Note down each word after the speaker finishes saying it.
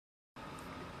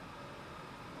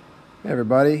Hey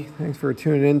everybody, thanks for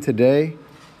tuning in today.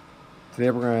 Today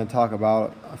we're going to talk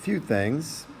about a few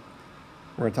things.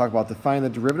 We're going to talk about defining the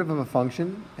derivative of a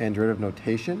function and derivative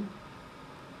notation.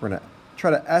 We're going to try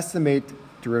to estimate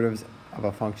derivatives of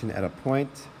a function at a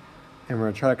point, and we're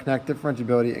going to try to connect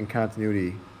differentiability and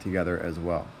continuity together as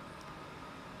well.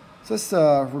 So let's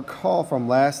recall from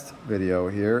last video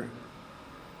here.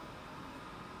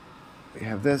 We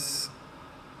have this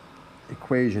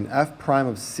equation, f prime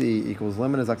of c equals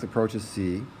limit as x approaches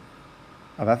c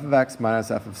of f of x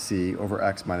minus f of c over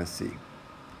x minus c.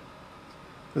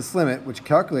 This limit, which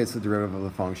calculates the derivative of the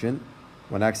function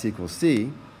when x equals c,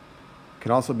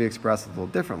 can also be expressed a little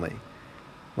differently.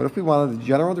 What if we wanted the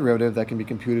general derivative that can be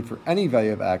computed for any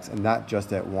value of x and not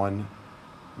just at one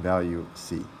value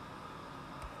c?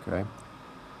 Okay.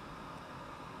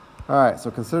 All right,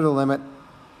 so consider the limit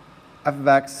f of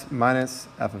x minus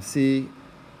f of c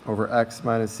over x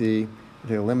minus c. We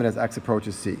take a limit as x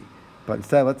approaches c. But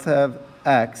instead, let's have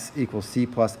x equals c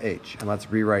plus h, and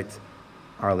let's rewrite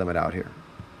our limit out here.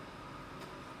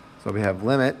 So we have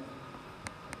limit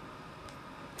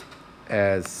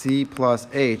as c plus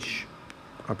h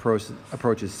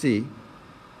approaches c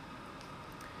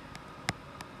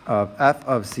of f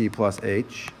of c plus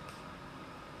h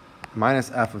minus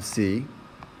f of c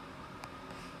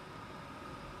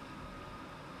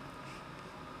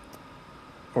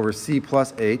over c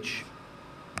plus h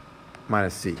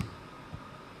minus c.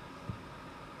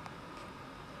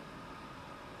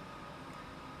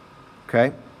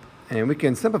 Okay, and we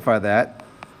can simplify that.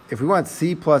 If we want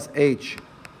c plus h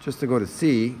just to go to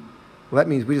c, well, that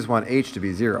means we just want h to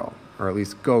be 0, or at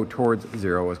least go towards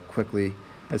 0 as quickly,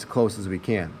 as close as we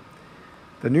can.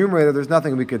 The numerator, there's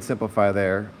nothing we could simplify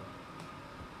there.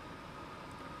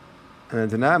 And the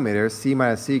denominator, c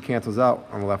minus c, cancels out,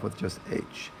 and we're left with just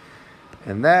h.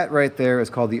 And that right there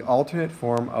is called the alternate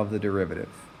form of the derivative.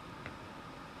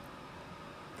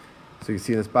 So you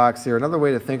see in this box here, another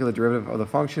way to think of the derivative of the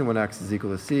function when x is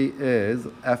equal to c is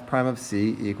f prime of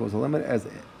c equals a limit as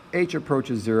h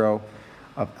approaches 0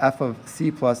 of f of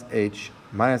c plus h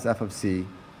minus f of c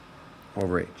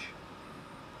over h.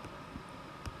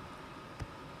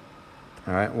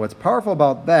 All right, what's powerful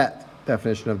about that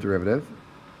definition of derivative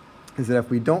is that if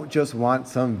we don't just want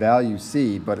some value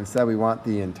c, but instead we want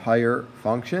the entire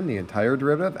function, the entire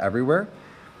derivative everywhere,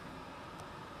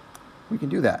 we can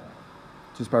do that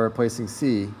just by replacing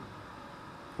c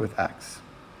with x.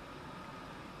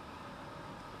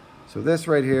 So this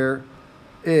right here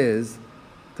is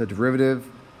the derivative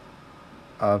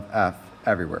of f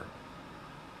everywhere.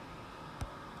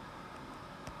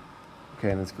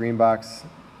 Okay, in this green box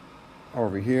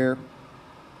over here,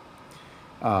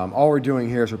 all we're doing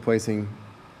here is replacing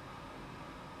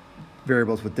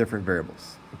variables with different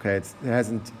variables. Okay, it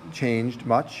hasn't changed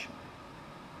much.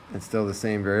 It's still the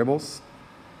same variables.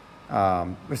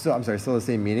 Still the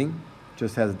same meaning,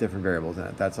 just has different variables in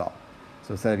it, that's all.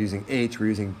 So instead of using h, we're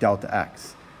using delta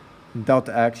x. And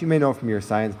delta x, you may know from your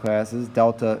science classes,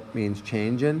 delta means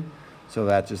change in, so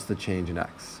that's just the change in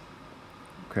x.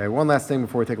 Okay, one last thing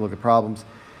before we take a look at problems.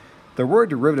 The word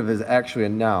derivative is actually a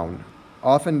noun.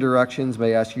 Often directions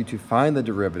may ask you to find the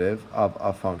derivative of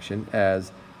a function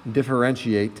as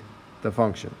differentiate the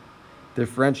function.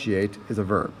 Differentiate is a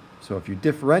verb. So if you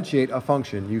differentiate a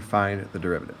function, you find the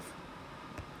derivative.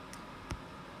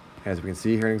 As we can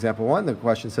see here in example 1, the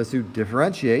question says to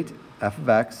differentiate f of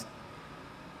x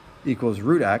equals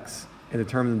root x and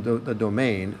determine the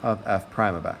domain of f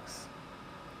prime of x.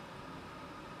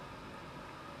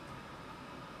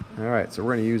 All right, so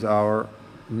we're going to use our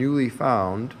newly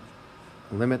found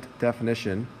limit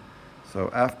definition. So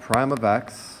f prime of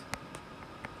x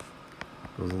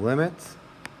goes limit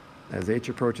as h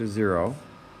approaches 0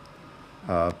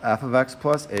 of f of x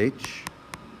plus h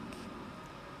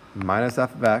minus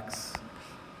f of x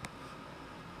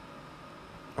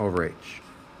over h.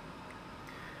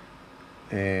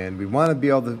 And we want to be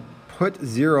able to put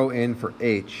 0 in for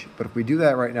h, but if we do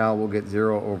that right now, we'll get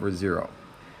 0 over 0,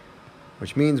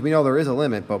 which means we know there is a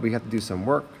limit, but we have to do some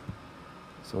work.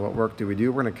 So what work do?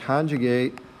 We're going to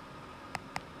conjugate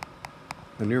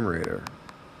the numerator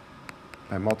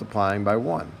by multiplying by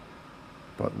 1.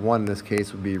 But 1 in this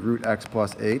case would be root x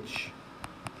plus h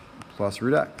plus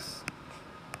root x.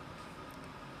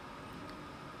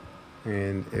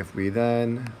 And if we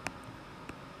then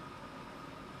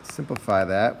simplify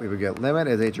that, we would get limit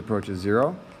as h approaches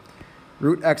 0.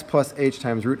 Root x plus h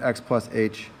times root x plus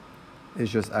h is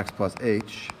just x plus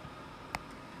h.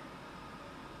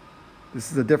 This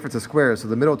is a difference of squares, so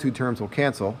the middle two terms will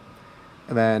cancel.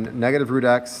 And then negative root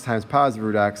x times positive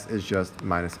root x is just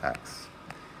minus x.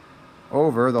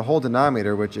 Over the whole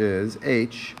denominator, which is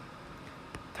h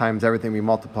times everything we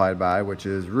multiplied by, which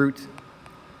is root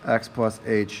x plus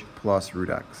h plus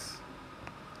root x.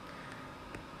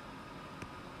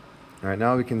 All right,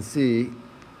 now we can see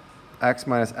x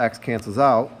minus x cancels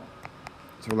out,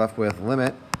 so we're left with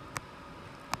limit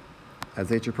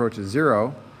as h approaches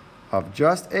 0 of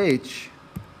just h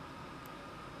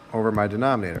over my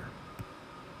denominator.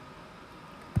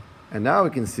 And now we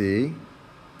can see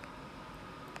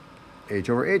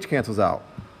h over h cancels out.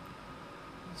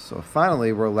 So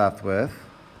finally, we're left with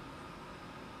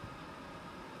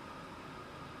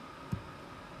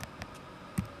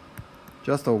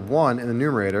just a 1 in the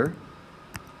numerator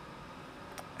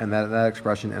and that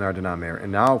expression in our denominator.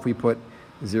 And now if we put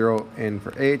 0 in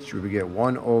for h, we would get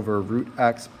 1 over root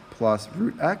x plus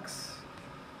root x,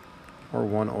 or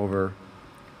 1 over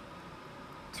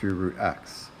 2 root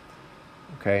x.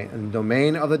 Okay, and the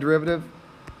domain of the derivative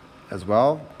as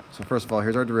well. So first of all,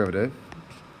 here's our derivative.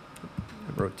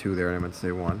 I wrote 2 there, and I meant to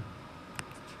say 1.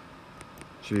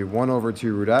 Should be 1 over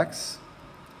 2 root x.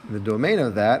 And the domain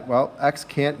of that, well, x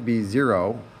can't be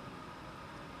 0,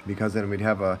 because then we'd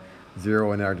have a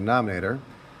 0 in our denominator.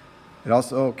 It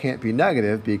also can't be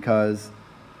negative, because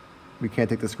we can't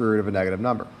take the square root of a negative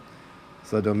number.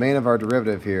 So the domain of our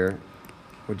derivative here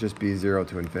would just be 0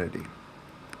 to infinity.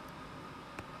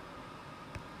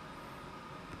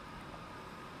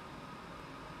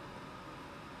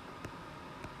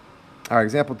 Our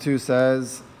example 2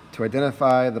 says to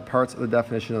identify the parts of the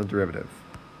definition of the derivative.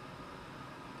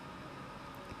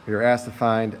 We are asked to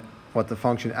find what the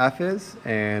function f is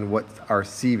and what our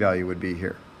c value would be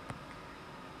here.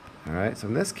 All right, so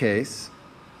in this case,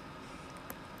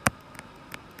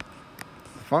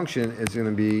 the function is going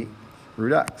to be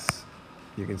root x.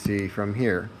 You can see from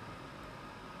here.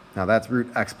 Now that's root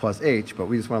x plus h, but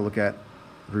we just want to look at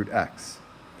root x.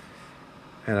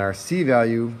 And our c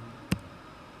value,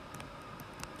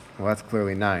 well, that's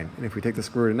clearly 9. And if we take the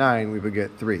square root of 9, we would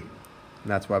get 3. And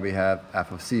that's why we have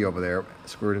f of c over there,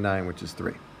 square root of 9, which is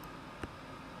 3.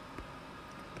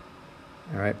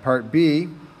 All right, part B,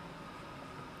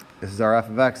 this is our f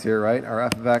of x here, right? Our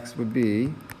f of x would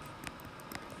be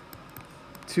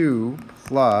 2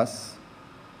 plus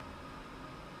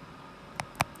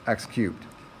x cubed.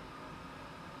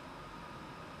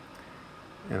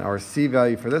 And our c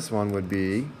value for this one would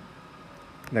be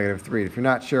negative 3. If you're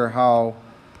not sure how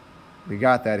we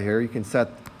got that here, you can set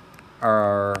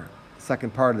our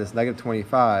second part of this, negative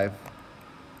 25,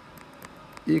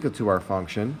 equal to our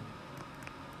function.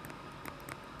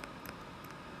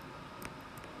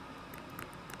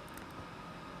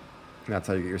 And that's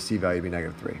how you get your c value to be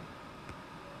negative 3.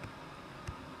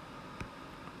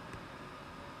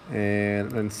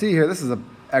 And then C here, this is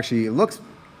actually, it looks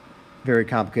very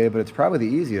complicated, but it's probably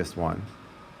the easiest one.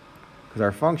 Because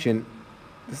our function,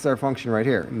 this is our function right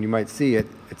here. And you might see it,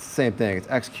 it's the same thing. It's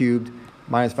x cubed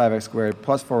minus 5x squared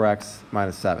plus 4x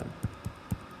minus 7.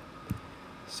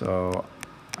 So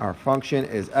our function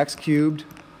is x cubed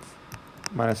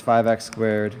minus 5x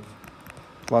squared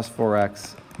plus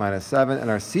 4x minus 7. And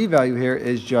our c value here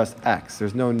is just x.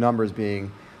 There's no numbers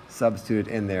being substituted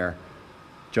in there,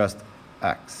 just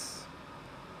x.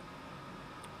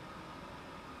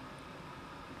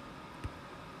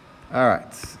 All right,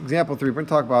 example 3, we're going to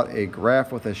talk about a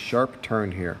graph with a sharp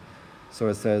turn here. So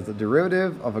it says the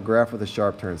derivative of a graph with a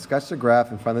sharp turn. Sketch the graph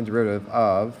and find the derivative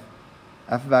of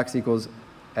f of x equals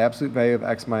absolute value of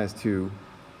x minus 2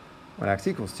 when x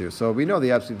equals 2. So we know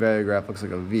the absolute value of the graph looks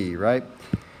like a v, right?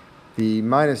 The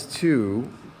minus 2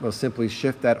 will simply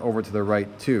shift that over to the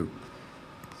right 2.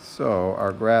 So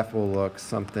our graph will look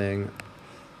something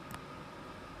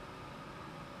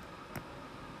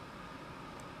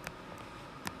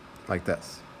like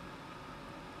this.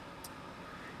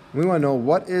 We want to know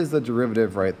what is the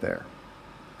derivative right there,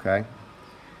 okay?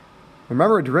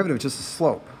 Remember, a derivative is just a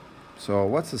slope. So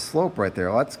what's the slope right there?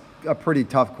 Well, that's a pretty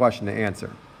tough question to answer.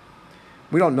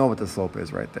 We don't know what the slope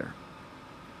is right there.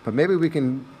 But maybe we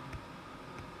can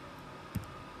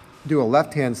do a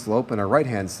left-hand slope and a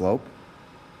right-hand slope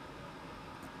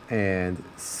and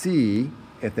see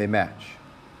if they match,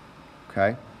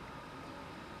 okay?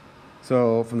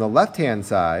 So from the left-hand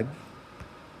side,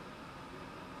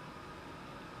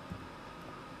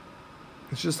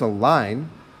 it's just a line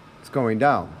that's going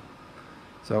down.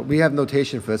 So we have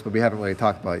notation for this, but we haven't really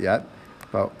talked about it yet.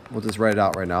 But we'll just write it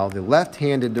out right now. The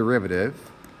left-handed derivative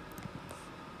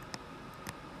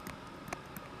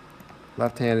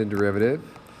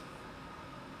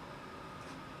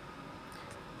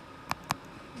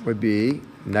would be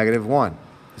negative 1.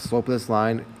 The slope of this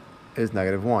line is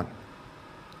negative 1.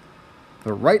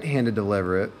 The right-handed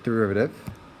derivative,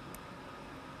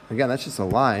 again, that's just a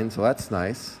line, so that's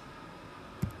nice.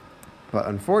 But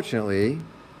unfortunately,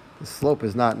 the slope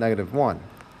is not negative 1.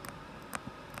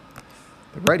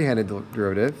 The right-handed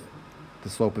derivative, the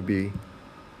slope would be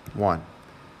 1.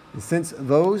 And since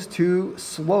those two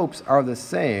slopes are the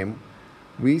same,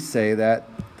 we say that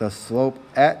the slope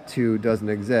at 2 doesn't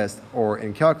exist, or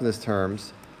in calculus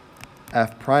terms,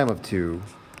 f prime of 2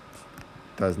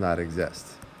 does not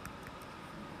exist.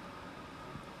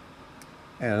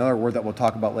 And another word that we'll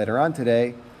talk about later on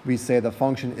today, we say the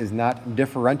function is not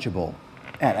differentiable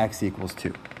at x equals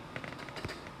 2.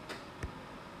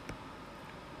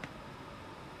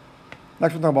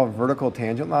 Next, we'll talk about vertical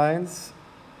tangent lines.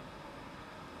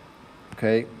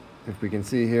 Okay, if we can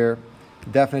see here, the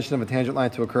definition of a tangent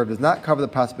line to a curve does not cover the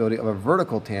possibility of a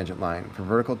vertical tangent line. For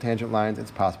vertical tangent lines,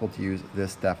 it's possible to use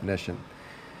this definition.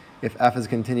 If f is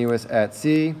continuous at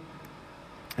c,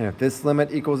 and if this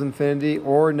limit equals infinity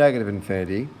or negative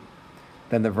infinity,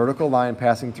 then the vertical line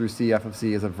passing through c, f of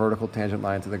c, is a vertical tangent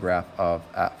line to the graph of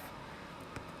f.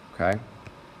 Okay?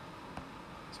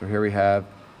 So here we have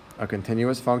a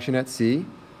continuous function at c, and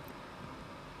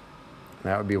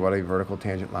that would be what a vertical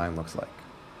tangent line looks like.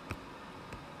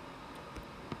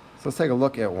 So let's take a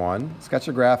look at one. Sketch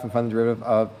a graph and find the derivative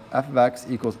of f of x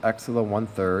equals x to the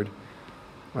 1/3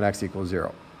 when x equals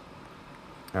 0.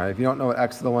 All right, if you don't know what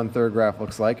x to the 1/3 graph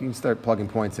looks like, you can start plugging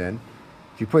points in.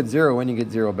 If you put 0 in, you get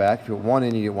 0 back. If you put 1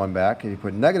 in, you get 1 back. If you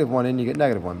put negative 1 in, you get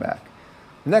negative 1 back.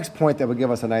 The next point that would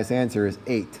give us a nice answer is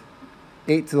 8.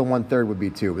 8 to the 1/3 would be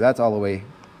 2, but that's all the way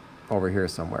over here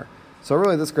somewhere. So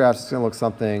really this graph is going to look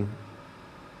something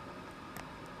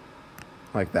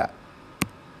like that.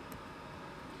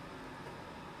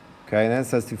 Okay, and then it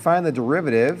says to find the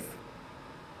derivative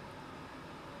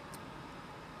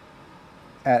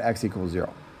at x equals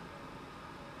 0.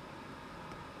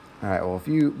 All right, well, if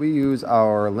we use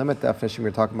our limit definition we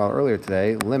were talking about earlier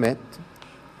today, limit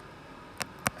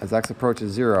as x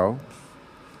approaches 0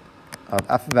 of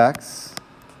f of x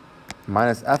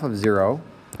minus f of 0.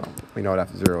 Well, we know what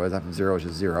f of 0 is. F of 0 is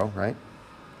just 0, right?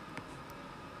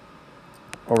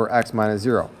 Over x minus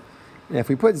 0. And if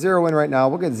we put 0 in right now,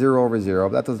 we'll get 0 over 0,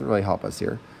 but that doesn't really help us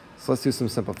here. So let's do some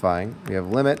simplifying. We have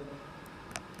limit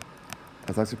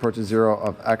as x approaches 0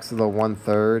 of x to the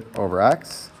 1/3 over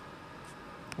x,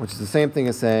 which is the same thing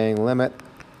as saying limit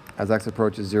as x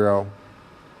approaches 0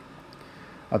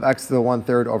 of x to the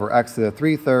 1/3 over x to the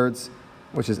 3/3,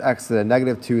 which is x to the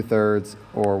negative 2/3,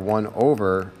 or 1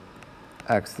 over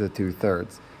x to the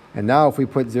 2/3. And now if we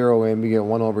put 0 in, we get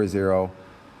 1 over 0,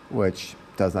 which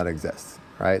does not exist,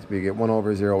 right? So we get 1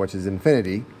 over 0, which is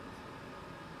infinity.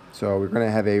 So we're going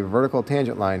to have a vertical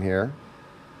tangent line here.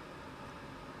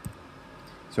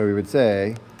 So we would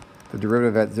say the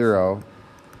derivative at 0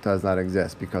 does not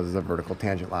exist because it's a vertical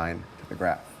tangent line to the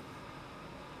graph.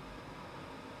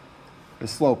 The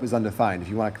slope is undefined. If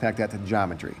you want to connect that to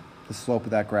geometry, the slope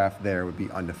of that graph there would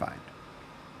be undefined.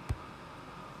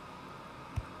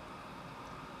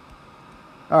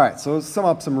 All right, so let's sum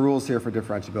up some rules here for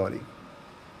differentiability.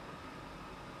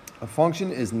 A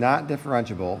function is not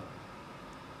differentiable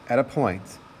at a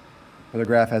point where the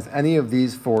graph has any of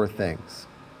these four things.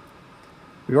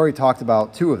 We've already talked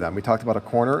about two of them. We talked about a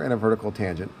corner and a vertical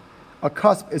tangent. A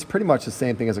cusp is pretty much the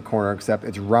same thing as a corner, except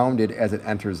it's rounded as it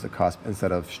enters the cusp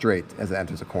instead of straight as it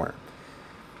enters a corner.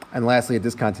 And lastly, a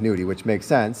discontinuity, which makes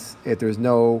sense. If there's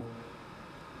no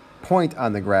point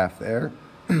on the graph there,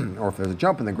 or if there's a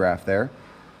jump in the graph there,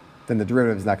 then the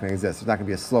derivative is not going to exist. There's not going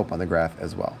to be a slope on the graph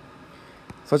as well.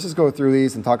 So let's just go through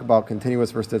these and talk about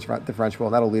continuous versus differentiable,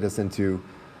 and that'll lead us into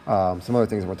some other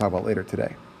things that we'll talk about later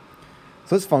today.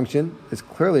 So this function is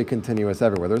clearly continuous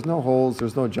everywhere. There's no holes,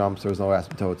 there's no jumps, there's no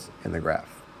asymptotes in the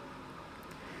graph.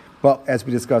 But as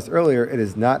we discussed earlier, it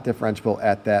is not differentiable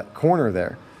at that corner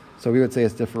there. So we would say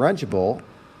it's differentiable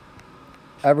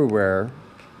everywhere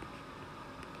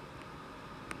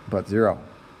but 0.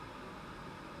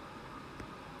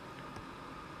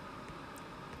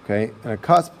 Okay, and a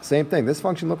cusp, same thing. This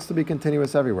function looks to be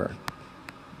continuous everywhere.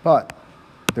 But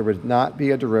there would not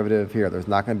be a derivative here. There's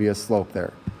not going to be a slope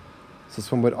there. So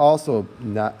this one would also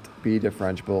not be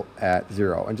differentiable at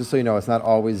 0. And just so you know, it's not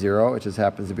always 0. It just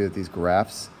happens to be that these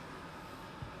graphs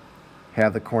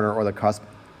have the corner or the cusp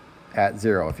at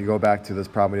 0. If you go back to this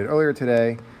problem we did earlier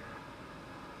today,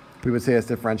 we would say it's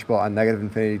differentiable on negative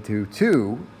infinity to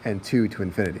 2 and 2 to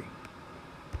infinity.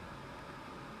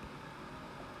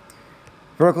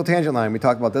 Vertical tangent line, we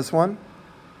talked about this one.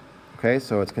 Okay,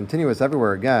 so it's continuous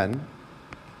everywhere again.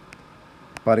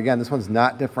 But again, this one's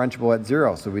not differentiable at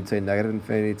 0. So we'd say negative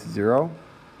infinity to 0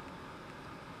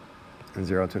 and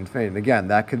 0 to infinity. And again,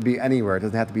 that could be anywhere. It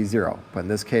doesn't have to be 0. But in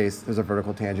this case, there's a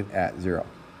vertical tangent at 0.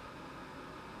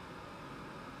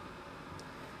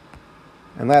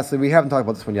 And lastly, we haven't talked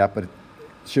about this one yet, but it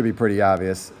should be pretty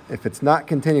obvious. If it's not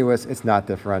continuous, it's not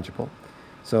differentiable.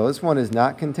 So this one is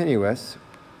not continuous.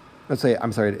 Let's say,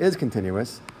 I'm sorry, it is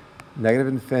continuous. Negative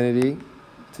infinity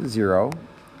to 0,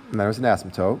 and there's an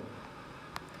asymptote.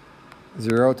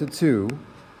 0 to 2,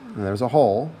 and there's a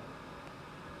hole.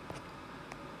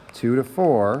 2 to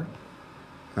 4,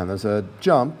 and there's a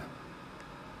jump.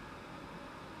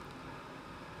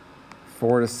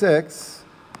 4 to 6,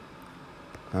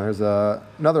 and there's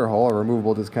another hole, a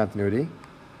removable discontinuity,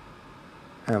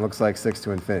 and it looks like 6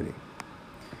 to infinity.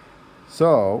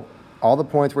 So all the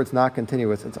points where it's not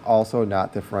continuous, it's also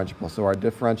not differentiable. So our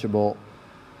differentiable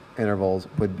intervals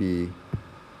would be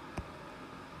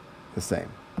the same.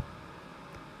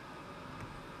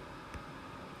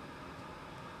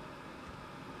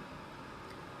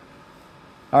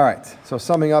 All right, so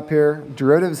summing up here,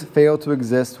 derivatives fail to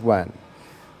exist when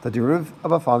the derivative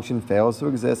of a function fails to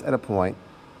exist at a point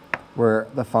where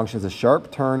the function is a sharp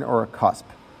turn or a cusp.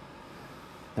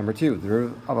 Number 2, the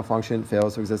derivative of a function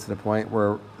fails to exist at a point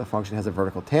where the function has a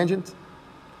vertical tangent.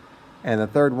 And the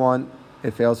third one,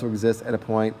 it fails to exist at a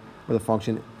point where the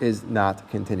function is not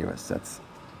continuous. That's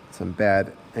some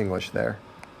bad English there.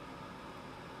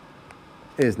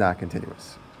 It is not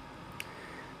continuous.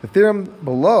 The theorem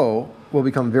below will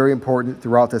become very important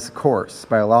throughout this course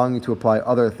by allowing you to apply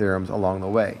other theorems along the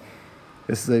way.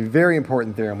 This is a very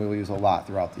important theorem we will use a lot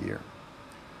throughout the year.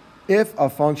 If a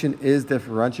function is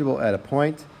differentiable at a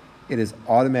point, it is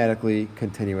automatically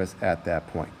continuous at that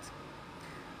point.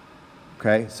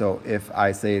 Okay, so if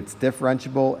I say it's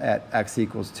differentiable at x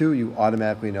equals 2, you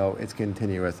automatically know it's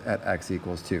continuous at x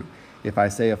equals 2. If I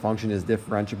say a function is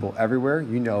differentiable everywhere,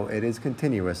 you know it is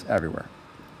continuous everywhere.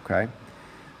 Okay?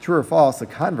 True or false, the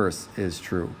converse is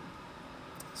true.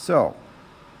 So,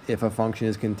 if a function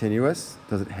is continuous,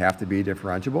 does it have to be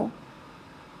differentiable?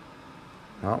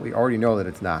 Well, we already know that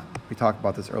it's not. We talked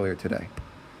about this earlier today.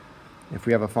 If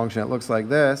we have a function that looks like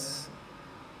this,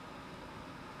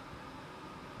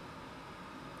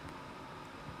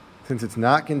 since it's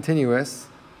not continuous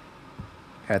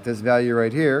at this value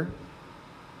right here,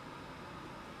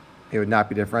 it would not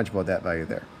be differentiable at that value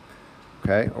there.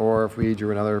 Okay, or if we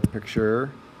drew another picture,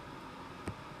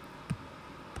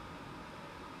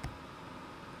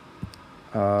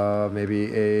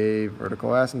 maybe a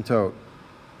vertical asymptote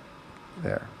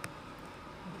there.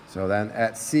 So then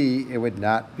at C, it would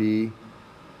not be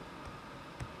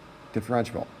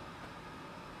differentiable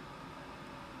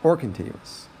or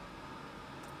continuous.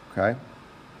 Okay?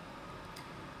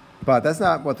 But that's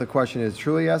not what the question is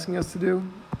truly asking us to do.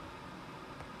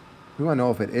 We want to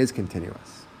know if it is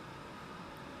continuous.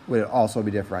 Would it also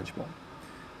be differentiable?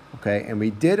 Okay, and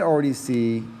we did already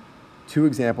see 2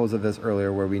 examples of this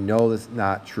earlier where we know this is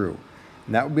not true.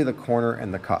 And that would be the corner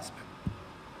and the cusp.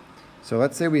 So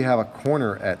let's say we have a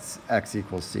corner at x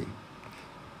equals c.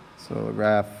 So the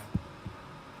graph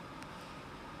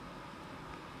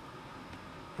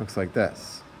looks like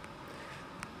this.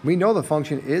 We know the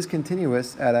function is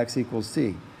continuous at x equals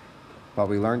c, but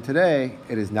we learned today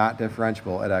it is not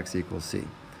differentiable at x equals c.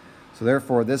 So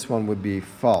therefore, this one would be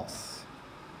false.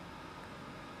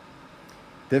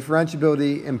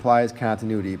 Differentiability implies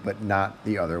continuity, but not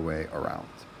the other way around.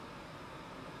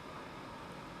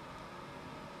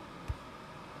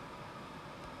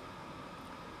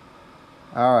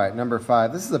 All right, number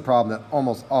 5. This is a problem that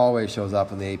almost always shows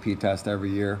up in the AP test every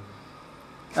year.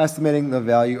 Estimating the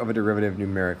value of a derivative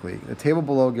numerically. The table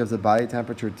below gives a body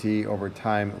temperature T over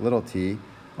time little t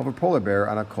of a polar bear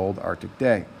on a cold Arctic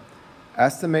day.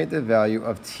 Estimate the value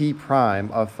of T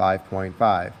prime of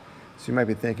 5.5. So you might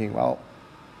be thinking, well,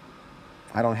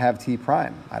 I don't have T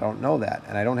prime. I don't know that.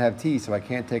 And I don't have T, so I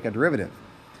can't take a derivative.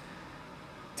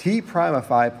 T prime of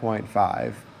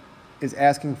 5.5 is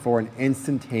asking for an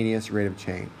instantaneous rate of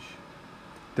change.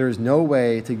 There is no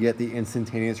way to get the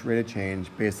instantaneous rate of change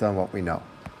based on what we know.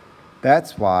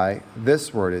 That's why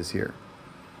this word is here.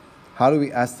 How do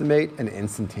we estimate an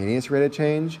instantaneous rate of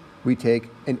change? We take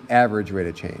an average rate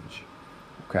of change.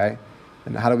 Okay?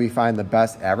 And how do we find the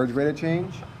best average rate of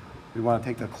change? We want to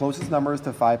take the closest numbers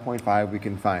to 5.5 we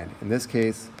can find. In this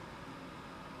case,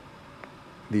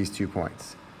 these 2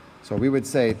 points. So we would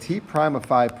say T prime of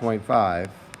 5.5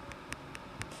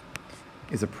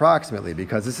 is approximately,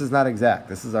 because this is not exact,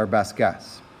 this is our best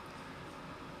guess,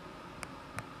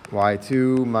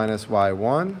 y2 minus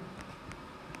y1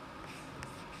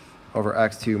 over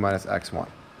x2 minus x1.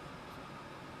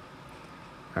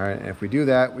 All right, and if we do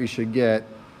that, we should get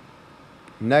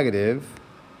negative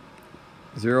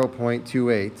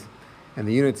 0.28, and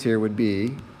the units here would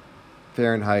be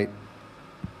Fahrenheit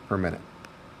per minute.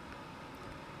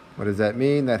 What does that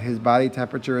mean? That his body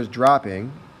temperature is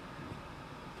dropping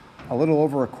a little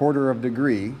over 1/4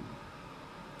 degree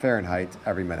Fahrenheit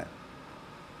every minute.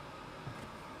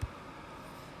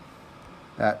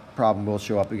 That problem will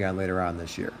show up again later on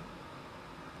this year.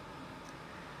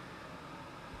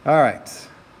 All right.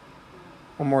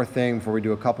 One more thing before we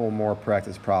do a couple more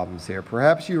practice problems here.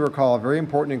 Perhaps you recall a very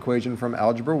important equation from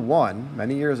Algebra 1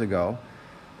 many years ago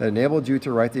that enabled you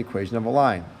to write the equation of a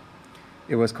line.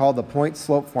 It was called the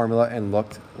point-slope formula and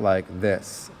looked like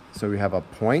this. So we have a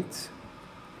point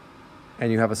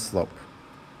and you have a slope,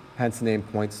 hence the name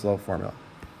point-slope formula.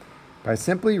 By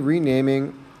simply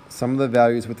renaming some of the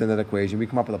values within that equation, we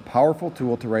come up with a powerful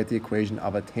tool to write the equation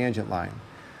of a tangent line.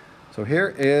 So here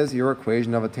is your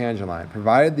equation of a tangent line.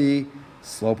 Provided the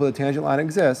slope of the tangent line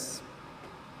exists,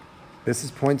 this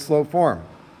is point-slope form.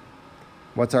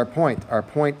 What's our point? Our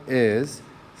point is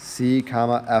c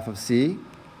comma f of c,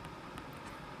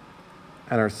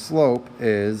 and our slope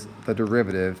is the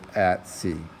derivative at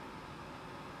c.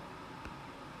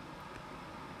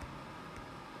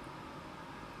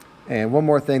 And one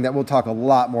more thing that we'll talk a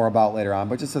lot more about later on,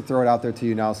 but just to throw it out there to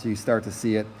you now so you start to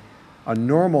see it. A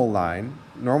normal line,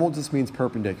 normal just means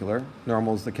perpendicular.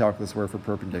 Normal is the calculus word for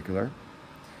perpendicular.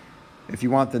 If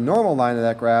you want the normal line of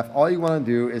that graph, all you want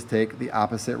to do is take the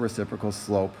opposite reciprocal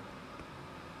slope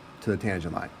to the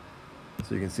tangent line.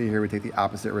 So you can see here we take the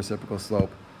opposite reciprocal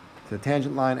slope to the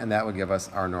tangent line, and that would give us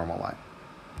our normal line.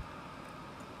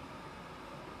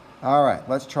 All right,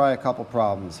 let's try a couple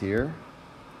problems here.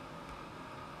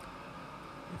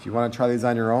 If you want to try these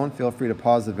on your own, feel free to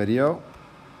pause the video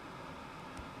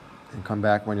and come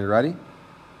back when you're ready.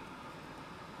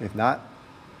 If not,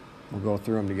 we'll go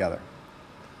through them together.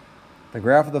 The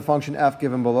graph of the function f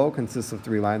given below consists of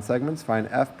 3 line segments. Find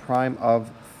f prime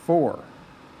of 4.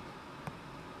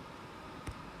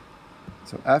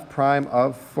 So f prime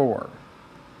of 4.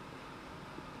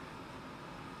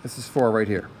 This is 4 right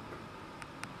here.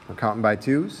 We're counting by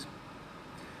 2's.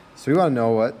 So we want to know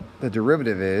what the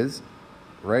derivative is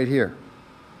right here.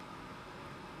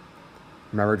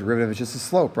 Remember, derivative is just a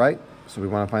slope, right? So we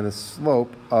want to find the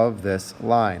slope of this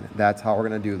line. That's how we're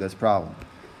going to do this problem.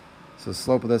 So the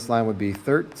slope of this line would be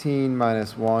 13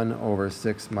 minus 1 over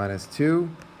 6 minus 2.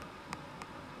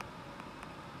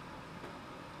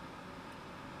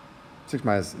 6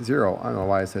 minus 0, I don't know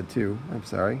why I said 2, I'm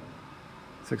sorry.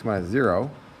 6 minus 0,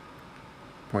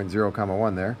 0.0 comma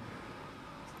 1 there.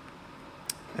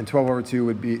 And 12 over 2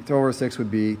 would be, 12 over 6 would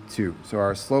be 2. So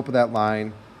our slope of that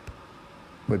line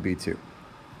would be 2.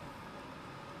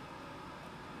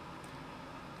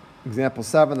 Example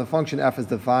 7, the function f is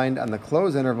defined on the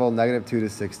closed interval -2 to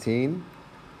 16.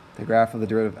 The graph of the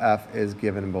derivative f is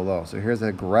given below. So here's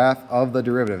a graph of the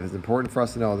derivative. It's important for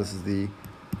us to know this is the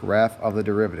graph of the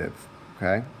derivative,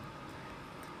 okay?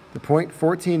 The point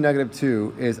 14,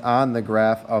 -2 is on the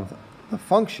graph of the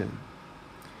function.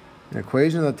 An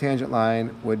equation of the tangent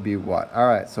line would be what? All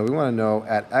right, so we want to know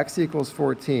at x equals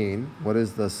 14, what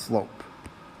is the slope?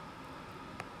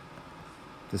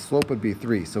 The slope would be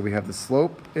 3. So we have the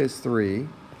slope is 3,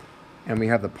 and we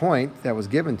have the point that was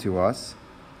given to us,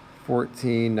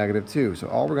 14, -2. So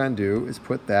all we're going to do is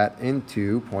put that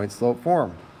into point-slope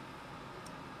form.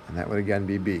 And that would again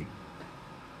be b.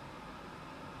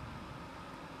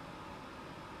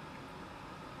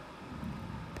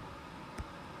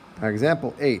 Now,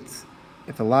 example 8.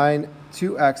 If the line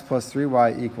 2x plus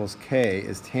 3y equals k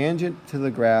is tangent to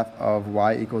the graph of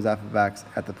y equals f of x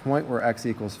at the point where x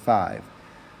equals 5,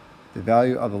 the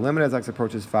value of the limit as x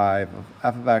approaches 5 of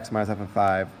f of x minus f of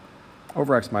 5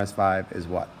 over x minus 5 is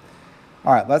what?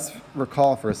 All right, let's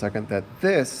recall for a second that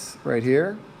this right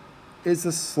here is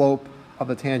the slope of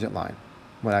the tangent line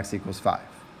when x equals 5,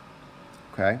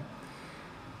 okay?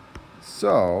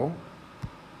 So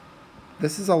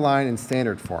this is a line in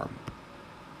standard form.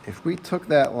 If we took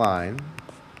that line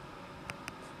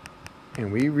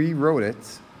and we rewrote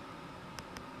it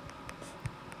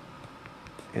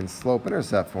in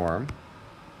slope-intercept form,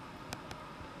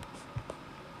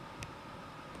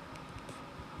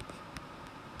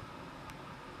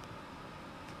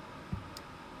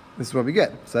 this is what we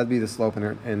get. So that'd be the slope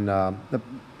in the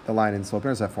line in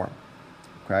slope-intercept form,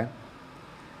 okay?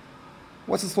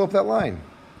 What's the slope of that line?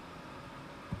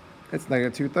 It's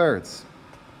 -2/3.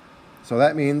 So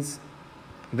that means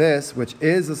this, which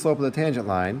is the slope of the tangent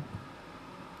line,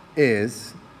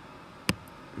 is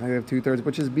 -2/3,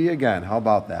 which is b again. How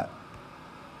about that?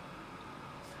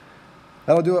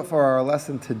 That'll do it for our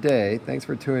lesson today. Thanks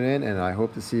for tuning in, and I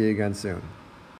hope to see you again soon.